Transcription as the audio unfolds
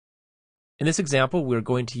In this example, we're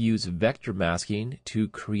going to use vector masking to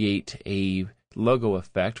create a logo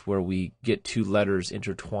effect where we get two letters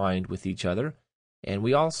intertwined with each other. And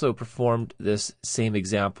we also performed this same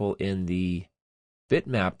example in the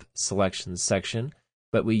bitmap selection section,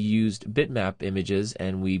 but we used bitmap images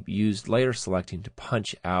and we used layer selecting to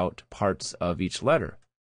punch out parts of each letter.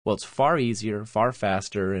 Well, it's far easier, far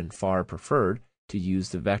faster, and far preferred to use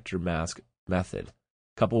the vector mask method.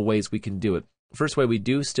 A couple of ways we can do it. First way, we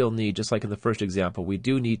do still need, just like in the first example, we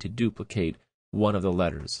do need to duplicate one of the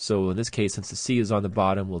letters. So in this case, since the C is on the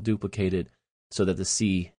bottom, we'll duplicate it so that the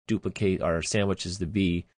C duplicate or sandwiches the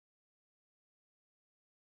B.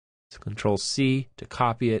 So Control C to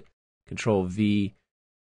copy it, Control V.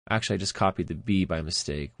 Actually, I just copied the B by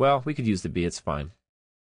mistake. Well, we could use the B, it's fine.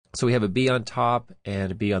 So we have a B on top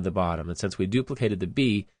and a B on the bottom. And since we duplicated the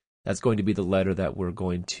B, that's going to be the letter that we're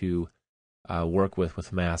going to work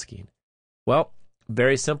with masking. Well,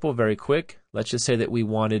 very simple, very quick. Let's just say that we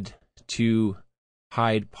wanted to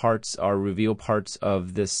hide parts or reveal parts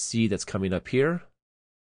of this C that's coming up here.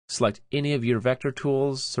 Select any of your vector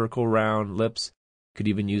tools, circle, round, ellipse. Could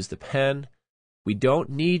even use the pen. We don't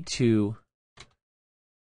need to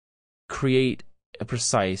create a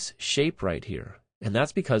precise shape right here. And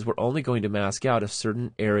that's because we're only going to mask out a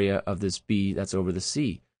certain area of this B that's over the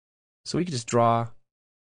C. So we can just draw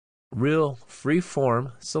real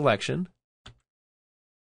free-form selection.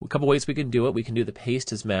 A couple ways we can do it. We can do the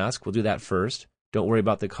paste as mask. We'll do that first. Don't worry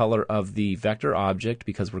about the color of the vector object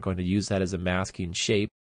because we're going to use that as a masking shape.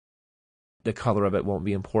 The color of it won't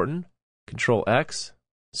be important. Control X,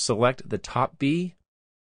 select the top B,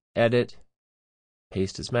 edit,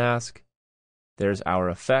 paste as mask. There's our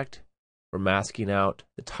effect. We're masking out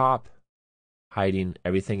the top, hiding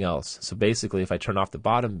everything else. So basically, if I turn off the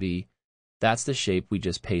bottom B, that's the shape we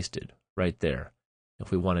just pasted right there. If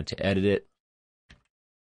we wanted to edit it,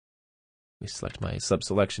 we select my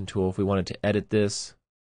sub-selection tool. If we wanted to edit this,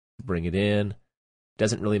 bring it in,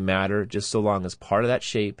 doesn't really matter, just so long as part of that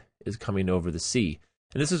shape is coming over the C.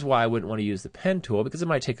 And this is why I wouldn't want to use the pen tool, because it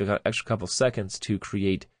might take an extra couple seconds to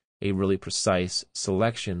create a really precise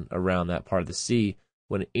selection around that part of the C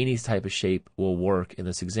when any type of shape will work in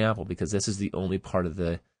this example, because this is the only part of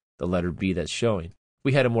the letter B that's showing. If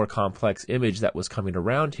we had a more complex image that was coming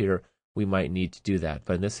around here, we might need to do that.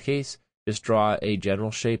 But in this case, just draw a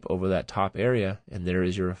general shape over that top area, and there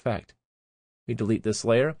is your effect. We delete this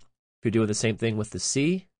layer. If you're doing the same thing with the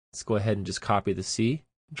C, let's go ahead and just copy the C.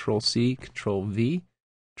 Control C, Control V,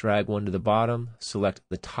 drag one to the bottom, select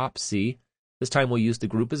the top C. This time we'll use the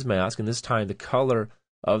group as mask, and this time the color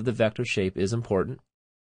of the vector shape is important.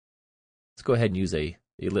 Let's go ahead and use a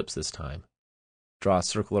ellipse this time. Draw a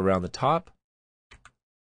circle around the top.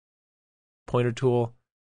 Pointer tool,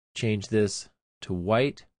 change this to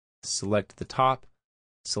white. Select the top,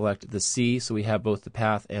 select the C so we have both the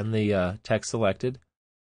path and the text selected.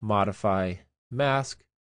 Modify mask,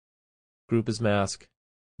 group as mask.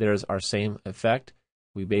 There's our same effect.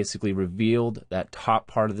 We basically revealed that top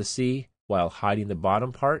part of the C while hiding the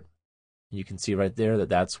bottom part. You can see right there that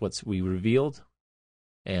that's what we revealed,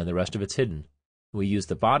 and the rest of it's hidden. We use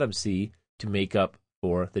the bottom C to make up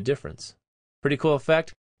for the difference. Pretty cool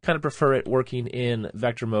effect. Kind of prefer it working in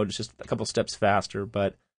vector mode. It's just a couple steps faster,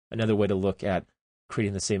 but another way to look at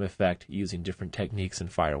creating the same effect using different techniques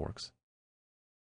and fireworks.